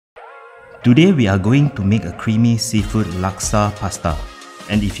Today we are going to make a creamy seafood laksa pasta.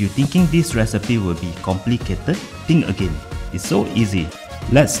 And if you're thinking this recipe will be complicated, think again. It's so easy.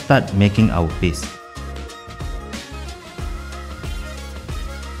 Let's start making our paste.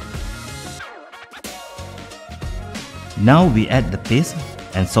 Now we add the paste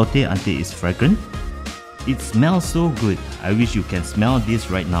and saute until it's fragrant. It smells so good. I wish you can smell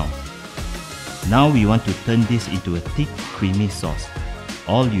this right now. Now we want to turn this into a thick creamy sauce.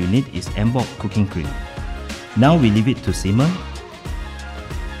 All you need is Mbok cooking cream. Now we leave it to simmer.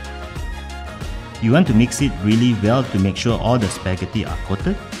 You want to mix it really well to make sure all the spaghetti are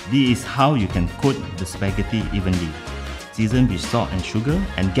coated. This is how you can coat the spaghetti evenly. Season with salt and sugar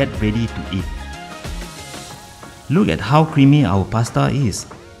and get ready to eat. Look at how creamy our pasta is.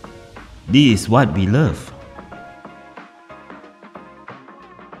 This is what we love.